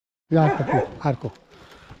यो अर्को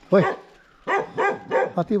ओइ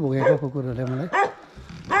कति भोगेको कुकुरहरूले मलाई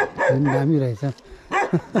झन् दामी रहेछ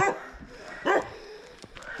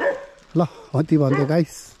ल कति भन्दै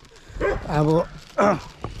गाइस अब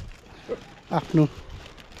आफ्नो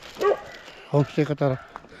होमस्टेको तर्फ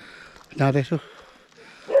जाँदैछु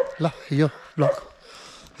ल यो ब्लग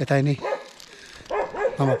यतै नै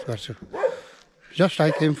समाप्त गर्छु just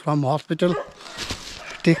I came from hospital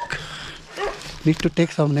need to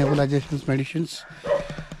take some nebulization medicines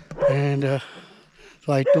and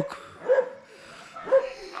so I took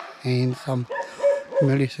and some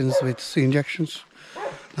medicines with injections.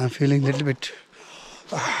 I'm feeling a little bit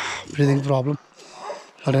breathing problem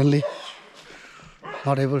suddenly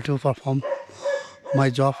not able to perform my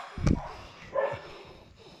job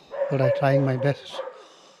but I'm trying my best.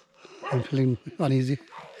 I'm feeling uneasy.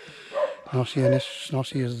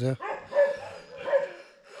 Nausea is there.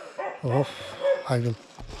 Oh, I will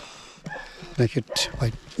make it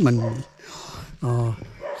by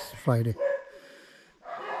Friday.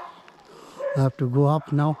 I have to go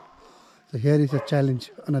up now. So here is a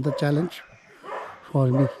challenge, another challenge for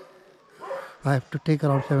me. I have to take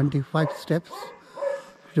around 75 steps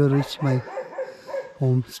to reach my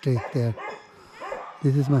homestay there.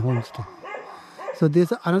 This is my homestay. So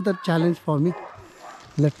this is another challenge for me.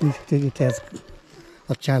 Let me take it as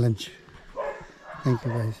a challenge. Thank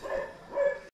you guys.